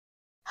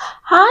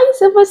Hi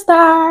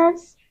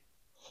superstars!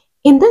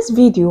 In this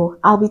video,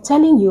 I'll be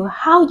telling you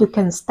how you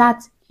can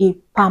start a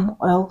palm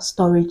oil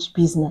storage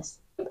business.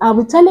 I'll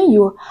be telling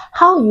you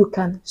how you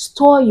can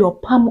store your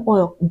palm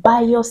oil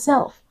by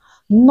yourself,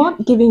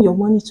 not giving your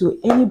money to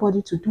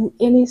anybody to do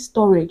any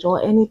storage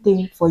or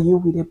anything for you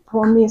with a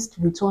promised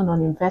return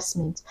on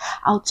investment.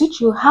 I'll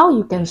teach you how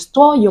you can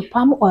store your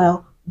palm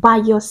oil by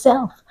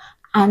yourself,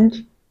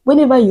 and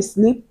whenever you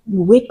sleep,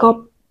 you wake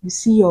up, you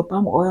see your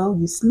palm oil,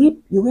 you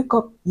sleep, you wake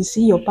up, you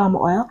see your palm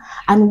oil,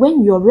 and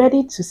when you're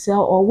ready to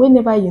sell or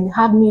whenever you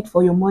have need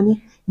for your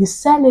money, you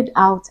sell it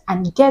out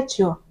and get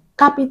your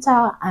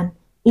capital and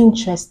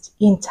interest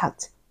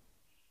intact.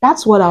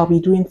 That's what I'll be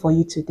doing for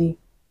you today.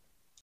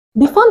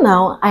 Before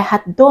now, I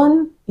had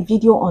done a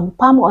video on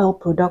palm oil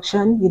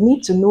production. You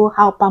need to know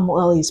how palm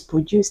oil is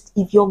produced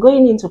if you're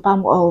going into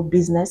palm oil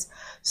business.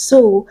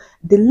 So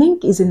the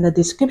link is in the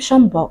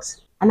description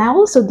box. And I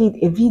also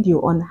did a video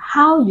on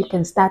how you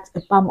can start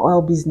a palm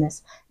oil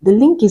business. The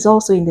link is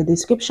also in the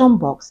description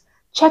box.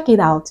 Check it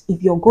out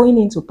if you're going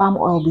into palm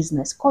oil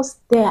business, because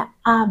there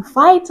are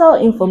vital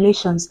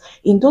informations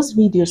in those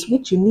videos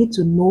which you need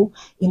to know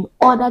in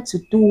order to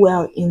do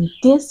well in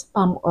this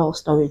palm oil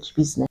storage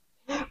business.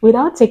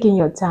 Without taking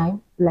your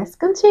time, let's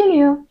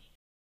continue.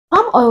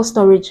 Palm oil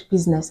storage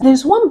business.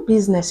 There's one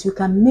business you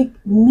can make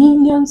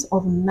millions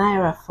of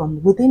naira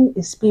from within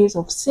a space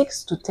of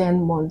 6 to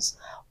 10 months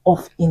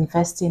of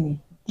investing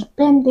in,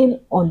 depending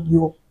on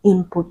your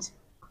input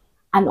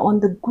and on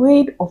the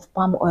grade of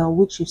palm oil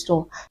which you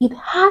store. It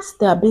has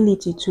the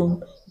ability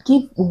to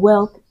give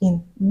wealth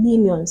in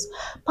millions.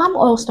 Palm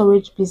oil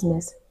storage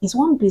business is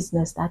one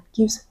business that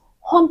gives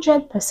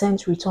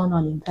 100% return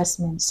on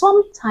investment,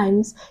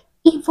 sometimes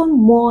even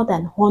more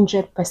than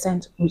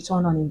 100%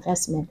 return on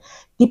investment,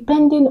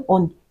 depending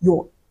on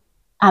your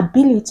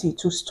ability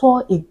to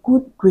store a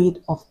good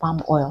grade of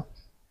palm oil.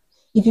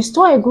 If you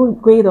store a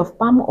good grade of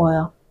palm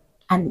oil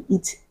and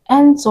it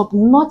ends up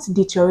not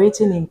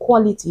deteriorating in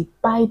quality,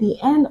 by the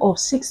end of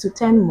 6 to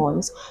 10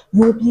 months,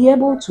 you'll be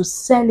able to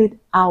sell it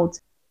out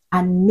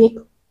and make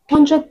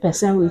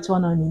 100%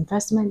 return on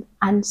investment,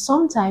 and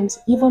sometimes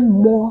even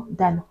more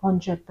than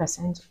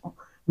 100%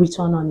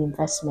 return on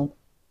investment.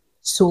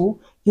 So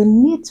you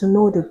need to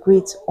know the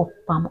grades of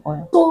palm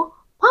oil. So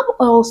palm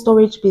oil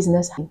storage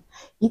business,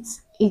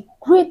 it's a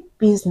great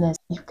business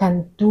you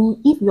can do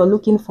if you're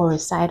looking for a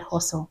side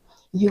hustle.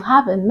 If you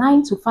have a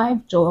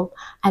 9-to-5 job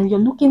and you're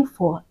looking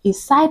for a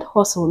side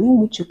hustle in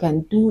which you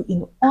can do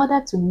in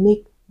order to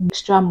make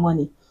extra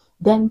money,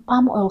 then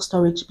palm oil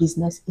storage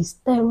business is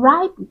the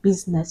right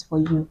business for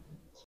you.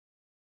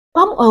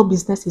 Palm oil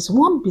business is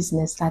one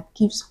business that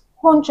gives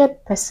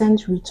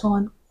 100%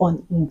 return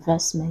on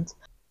investment.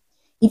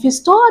 If you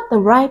store the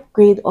right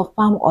grade of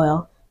palm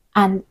oil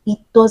and it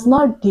does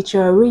not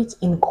deteriorate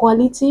in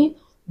quality,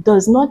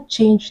 does not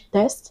change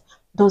taste,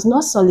 does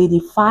not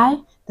solidify,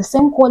 the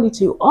same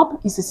quality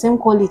up is the same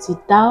quality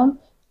down,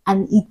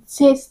 and it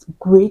tastes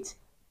great,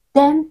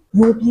 then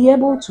you'll be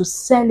able to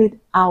sell it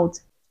out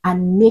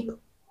and make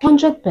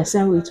 100%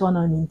 return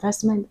on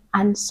investment,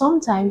 and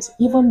sometimes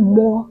even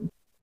more.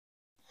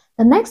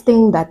 The next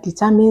thing that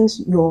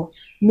determines you're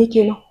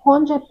making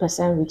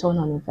 100% return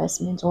on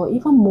investment or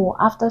even more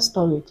after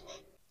storage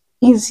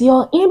is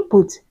your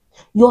input.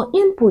 Your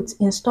input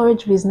in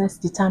storage business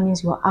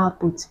determines your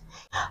output.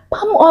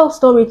 Palm oil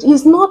storage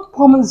is not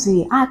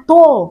Ponzi at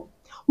all.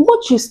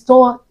 What you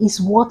store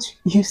is what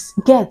you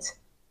get.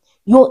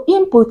 Your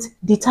input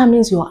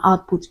determines your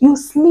output. You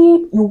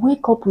sleep, you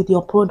wake up with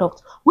your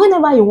product.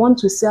 Whenever you want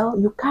to sell,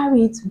 you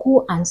carry it,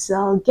 go and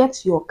sell,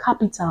 get your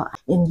capital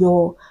and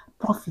your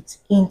profit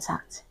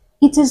intact.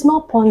 It is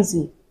not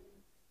Ponzi.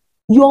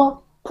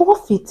 Your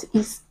profit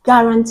is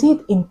guaranteed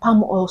in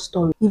palm oil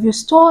storage. If you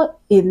store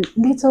a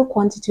little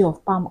quantity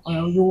of palm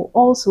oil, you will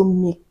also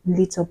make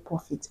little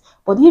profit.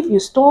 But if you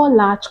store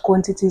large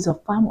quantities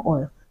of palm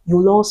oil,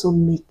 you'll also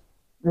make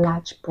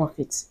large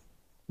profits.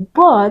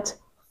 But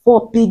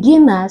for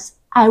beginners,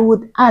 I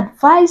would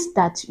advise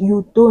that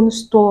you don't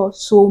store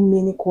so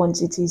many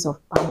quantities of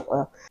palm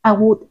oil. I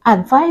would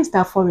advise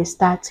that for a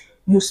start,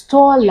 you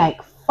store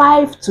like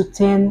 5 to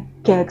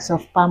 10 kegs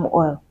of palm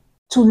oil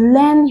to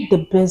learn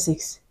the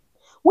basics.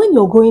 When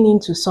you're going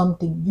into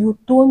something, you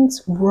don't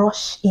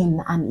rush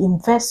in and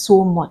invest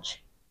so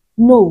much.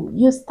 No,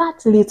 you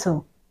start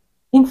little.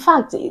 In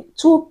fact,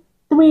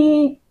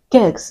 2-3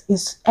 kegs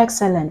is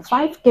excellent.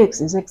 5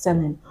 kegs is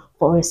excellent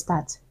for a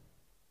start.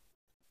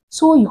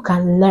 So you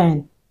can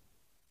learn.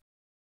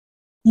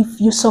 If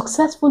you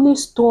successfully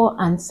store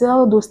and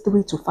sell those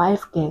 3 to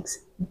 5 kegs,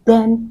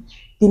 then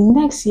the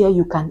next year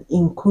you can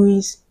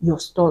increase your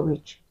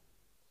storage.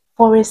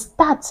 For a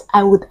start,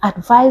 I would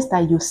advise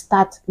that you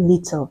start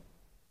little.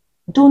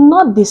 Do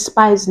not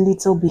despise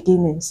little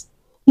beginnings.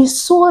 It's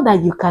so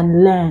that you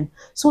can learn.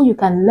 So you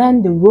can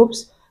learn the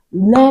ropes,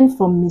 learn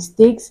from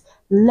mistakes,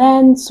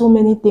 learn so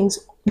many things.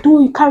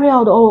 Carry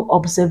out all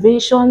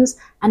observations,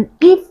 and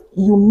if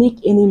you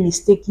make any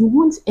mistake, you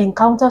won't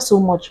encounter so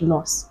much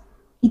loss.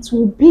 It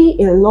will be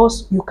a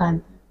loss you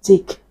can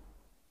take.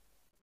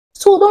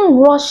 So don't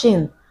rush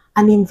in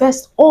and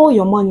invest all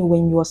your money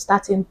when you're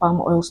starting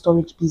palm oil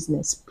storage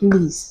business.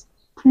 Please,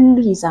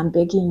 please, I'm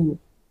begging you.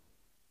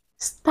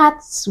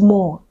 Start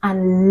small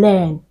and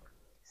learn.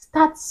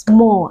 Start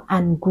small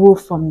and grow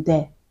from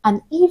there.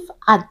 And if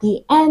at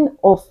the end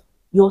of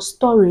your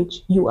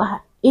storage, you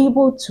are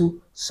able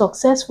to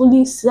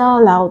successfully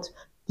sell out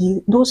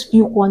those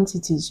few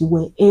quantities you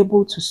were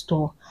able to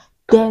store,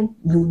 then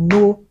you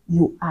know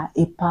you are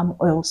a palm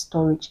oil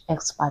storage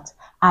expert.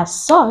 As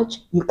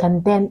such, you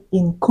can then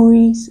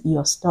increase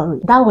your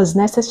storage. That was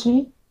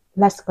necessary.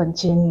 Let's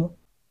continue.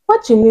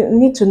 What you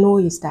need to know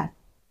is that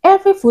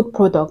every food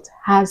product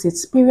has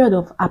its period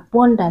of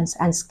abundance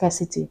and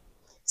scarcity.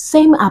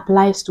 Same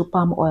applies to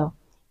palm oil.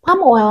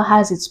 Palm oil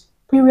has its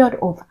period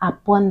of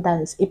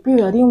abundance, a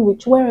period in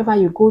which wherever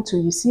you go to,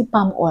 you see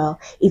palm oil,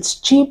 it's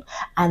cheap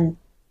and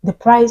the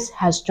price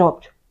has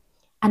dropped.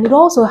 And it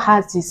also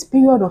has this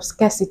period of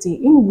scarcity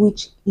in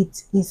which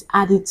it is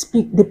at its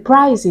peak. The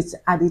price is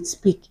at its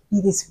peak.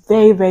 It is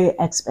very, very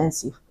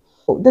expensive.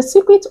 The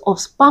secret of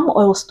palm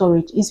oil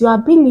storage is your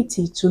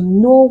ability to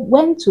know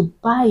when to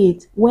buy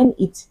it when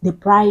the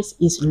price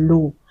is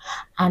low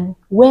and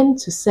when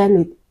to sell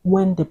it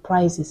when the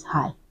price is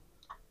high.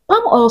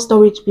 Palm oil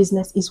storage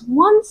business is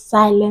one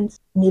silent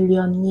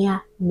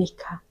millionaire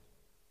maker.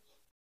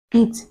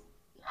 It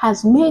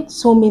has made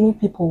so many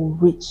people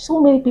rich.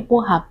 So many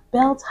people have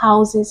built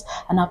houses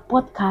and have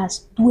bought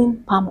cars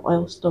doing palm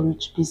oil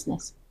storage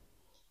business.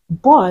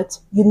 But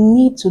you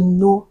need to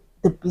know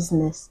the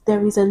business.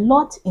 There is a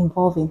lot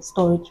involved in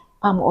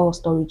palm oil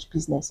storage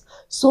business.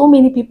 So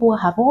many people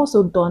have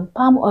also done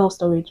palm oil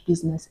storage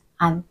business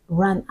and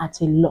run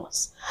at a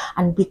loss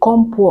and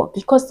become poor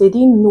because they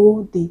didn't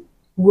know the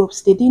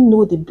ropes, they didn't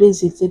know the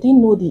basics, they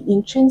didn't know the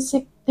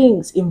intrinsic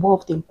things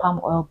involved in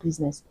palm oil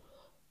business.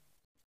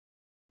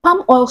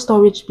 Palm oil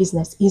storage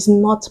business is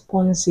not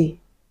Ponzi.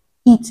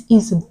 It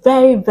is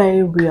very,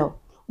 very real.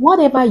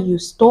 Whatever you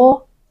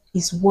store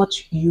is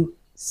what you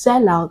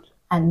sell out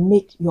and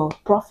make your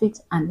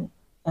profit and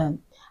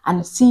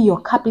see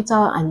your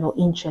capital and your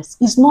interest.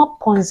 It's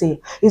not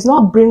Ponzi. It's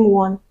not bring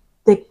one,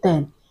 take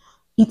 10.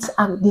 It's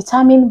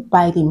determined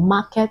by the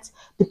market.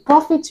 The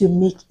profit you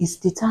make is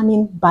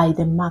determined by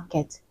the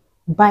market,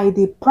 by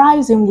the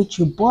price in which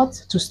you bought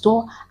to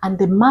store and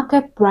the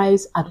market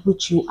price at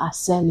which you are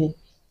selling.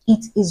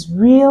 It is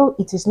real.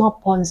 It is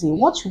not Ponzi.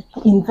 What you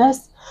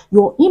invest,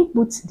 your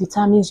input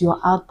determines your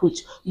output.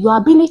 Your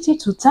ability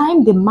to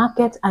time the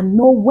market and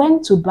know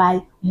when to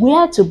buy,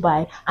 where to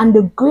buy, and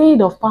the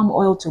grade of palm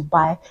oil to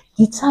buy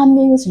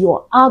determines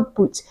your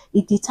output.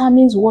 It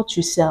determines what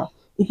you sell.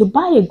 If you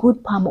buy a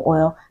good palm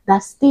oil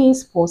that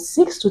stays for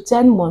 6 to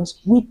 10 months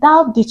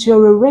without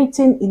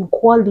deteriorating in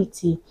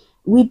quality,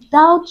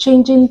 without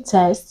changing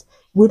taste,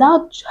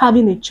 without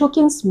having a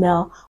choking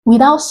smell,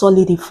 without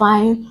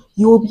solidifying,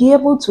 you will be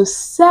able to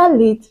sell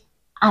it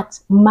at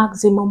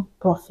maximum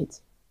profit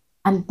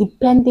and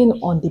depending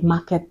on the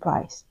market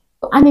price.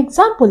 An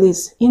example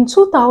is in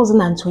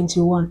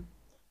 2021,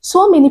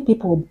 so many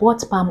people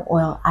bought palm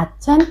oil at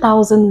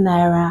 10,000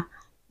 naira,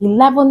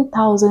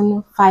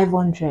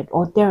 11,500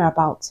 or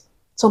thereabouts.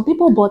 Some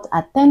people bought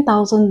at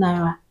 10,000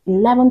 naira,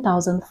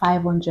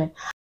 11,500.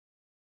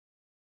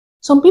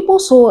 Some people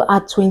sold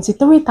at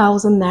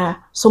 23,000 naira.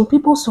 Some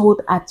people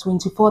sold at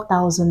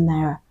 24,000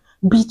 naira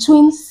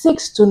between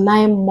 6 to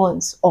 9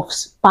 months of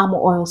palm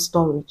oil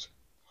storage.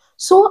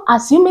 So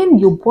assuming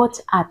you bought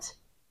at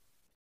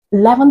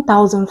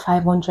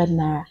 11,500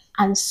 naira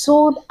and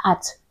sold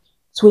at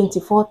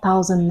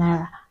 24,000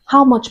 naira,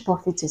 how much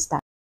profit is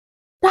that?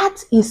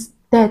 That is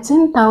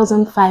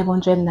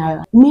 13,500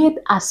 naira made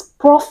as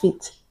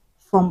profit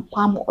from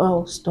palm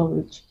oil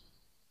storage.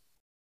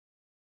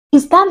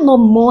 Is that not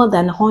more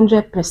than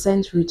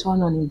 100%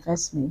 return on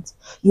investment?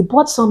 You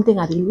bought something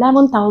at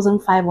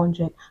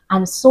 11,500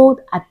 and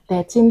sold at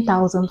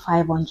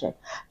 13,500.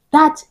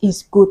 That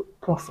is good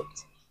profit.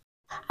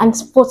 And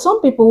for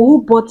some people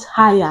who bought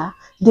higher,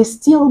 they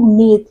still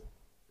made,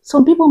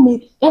 some people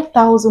made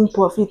 8,000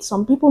 profit,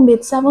 some people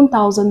made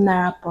 7,000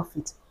 naira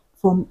profit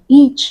from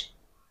each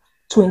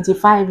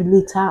 25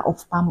 liter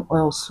of palm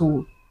oil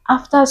sold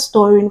after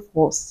storing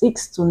for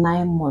 6 to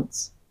 9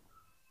 months.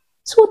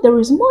 So there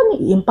is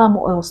money in palm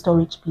oil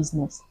storage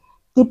business,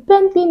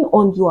 depending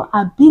on your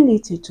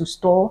ability to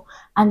store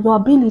and your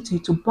ability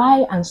to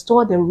buy and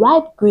store the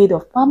right grade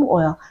of palm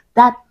oil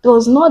that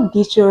does not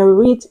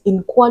deteriorate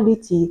in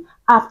quality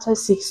after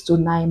 6 to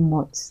 9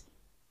 months.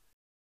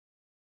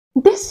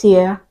 This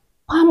year,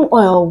 palm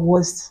oil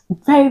was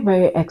very,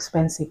 very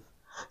expensive.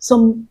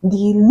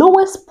 The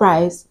lowest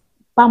price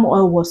palm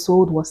oil was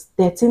sold was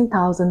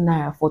 13,000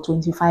 naira for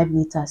 25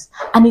 liters,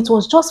 and it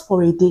was just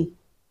for a day.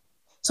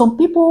 Some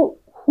people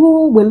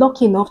who were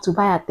lucky enough to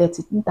buy at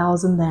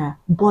 13,000 naira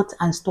bought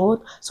and stored.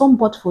 Some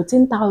bought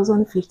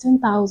 14,000,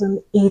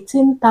 15,000,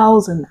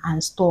 18,000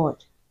 and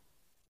stored.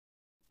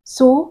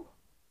 So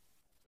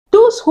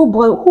those who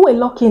were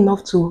lucky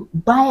enough to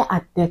buy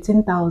at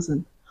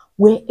 13,000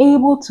 were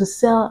able to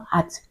sell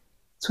at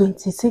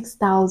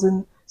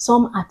 26,000,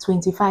 some at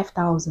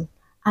 25,000,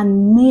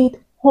 and made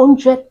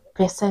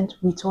 100%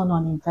 return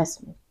on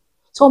investment.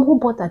 Some who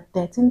bought at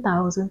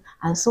 13,000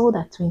 and sold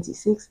at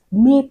 26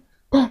 made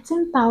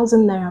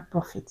 13,000 naira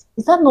profit.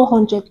 Is that not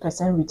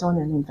 100% return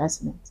on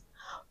investment?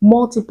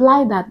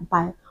 Multiply that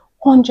by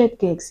 100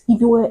 kegs. If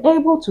you were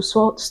able to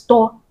store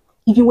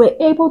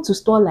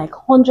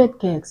like 100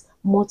 kegs,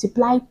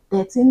 multiply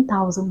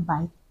 13,000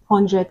 by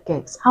 100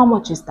 kegs. How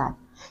much is that?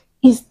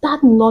 Is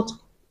that not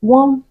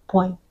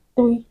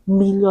 1.3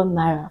 million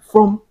naira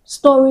from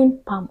storing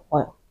palm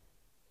oil?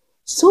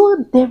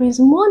 So there is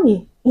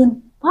money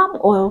in palm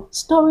oil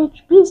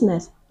storage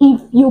business. If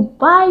you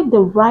buy the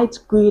right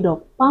grade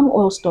of palm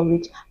oil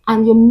storage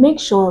and you make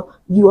sure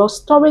your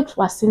storage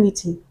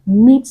facility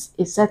meets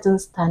a certain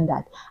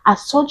standard,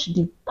 as such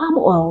the palm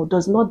oil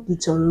does not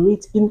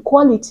deteriorate in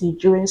quality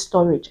during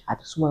storage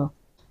as well.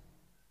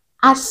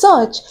 As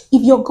such,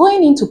 if you're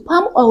going into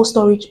palm oil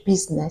storage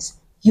business,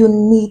 you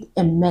need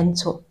a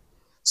mentor.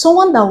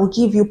 Someone that will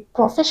give you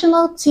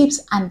professional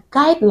tips and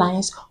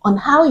guidelines on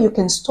how you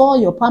can store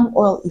your palm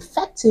oil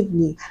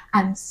effectively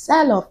and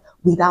sell off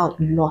without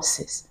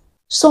losses.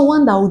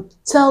 Someone that will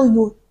tell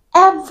you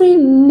every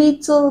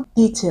little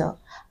detail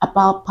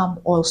about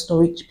palm oil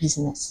storage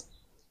business.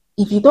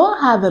 If you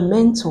don't have a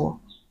mentor,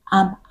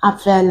 I'm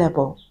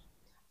available.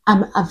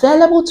 I'm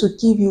available to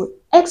give you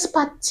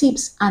expert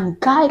tips and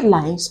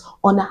guidelines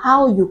on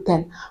how you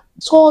can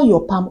store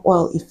your palm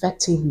oil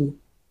effectively.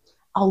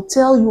 I'll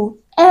tell you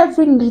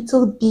every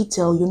little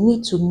detail you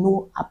need to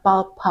know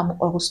about palm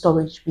oil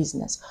storage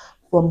business,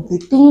 from the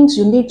things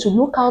you need to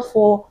look out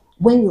for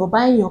when you're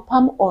buying your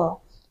palm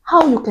oil,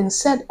 how you can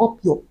set up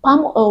your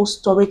palm oil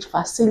storage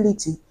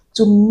facility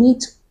to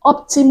meet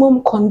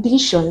optimum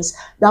conditions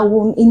that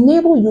will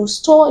enable you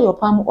store your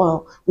palm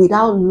oil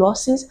without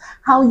losses,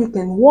 how you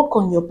can work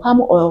on your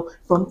palm oil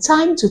from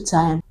time to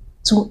time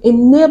to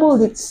enable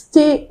it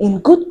stay in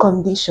good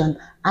condition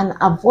and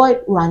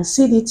avoid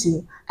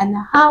rancidity, and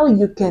how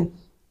you can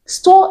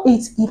store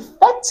it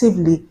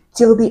effectively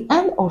till the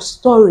end of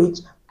storage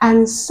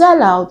and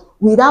sell out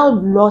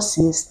without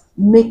losses,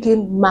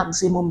 making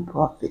maximum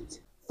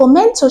profit. For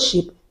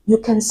mentorship, you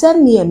can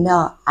send me a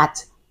mail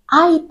at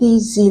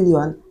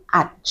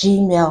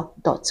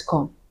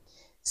idyzillion@gmail.com.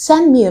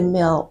 Send me a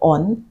mail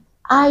on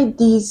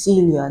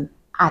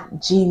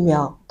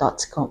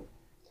idyzillion@gmail.com.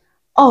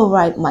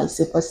 Alright, my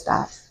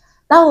superstars,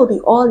 that will be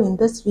all in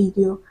this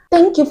video.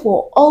 Thank you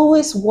for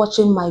always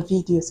watching my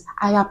videos.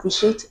 I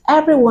appreciate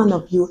every one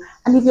of you.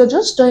 And if you're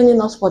just joining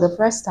us for the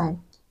first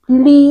time,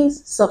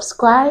 please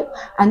subscribe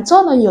and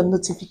turn on your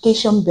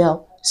notification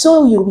bell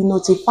so you'll be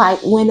notified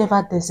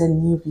whenever there's a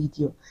new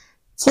video.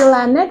 Till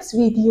our next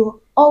video,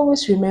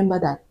 always remember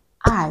that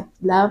I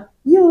love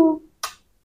you.